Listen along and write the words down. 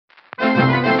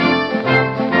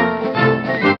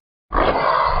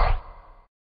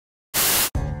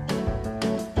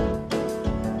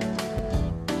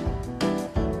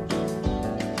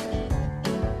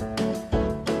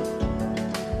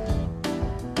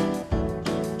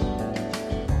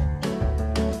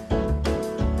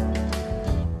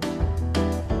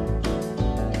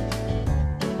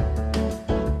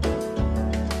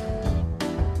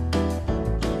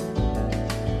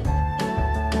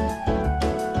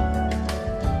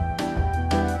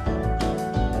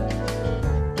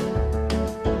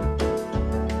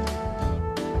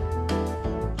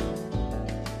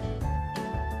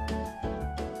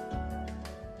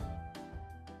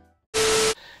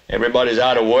Everybody's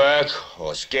out of work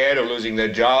or scared of losing their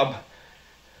job.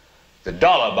 The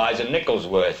dollar buys a nickel's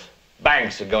worth.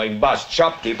 Banks are going bust.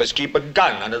 Shopkeepers keep a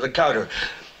gun under the counter.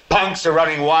 Punks are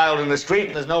running wild in the street,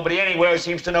 and there's nobody anywhere who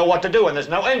seems to know what to do, and there's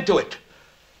no end to it.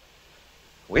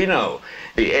 We know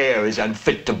the air is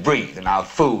unfit to breathe, and our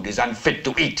food is unfit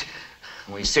to eat.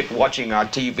 We sit watching our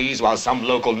TVs while some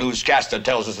local newscaster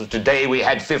tells us that today we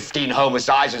had 15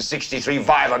 homicides and 63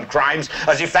 violent crimes,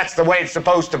 as if that's the way it's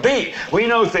supposed to be. We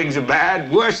know things are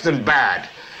bad, worse than bad.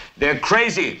 They're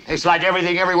crazy. It's like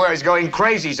everything everywhere is going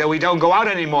crazy, so we don't go out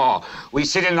anymore. We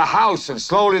sit in the house, and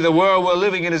slowly the world we're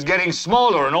living in is getting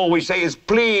smaller, and all we say is,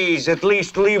 please, at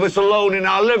least leave us alone in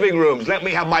our living rooms. Let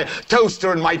me have my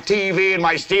toaster and my TV and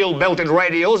my steel-belted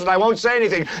radios, and I won't say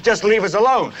anything. Just leave us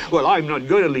alone. Well, I'm not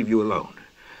going to leave you alone.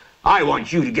 I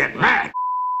want you to get mad.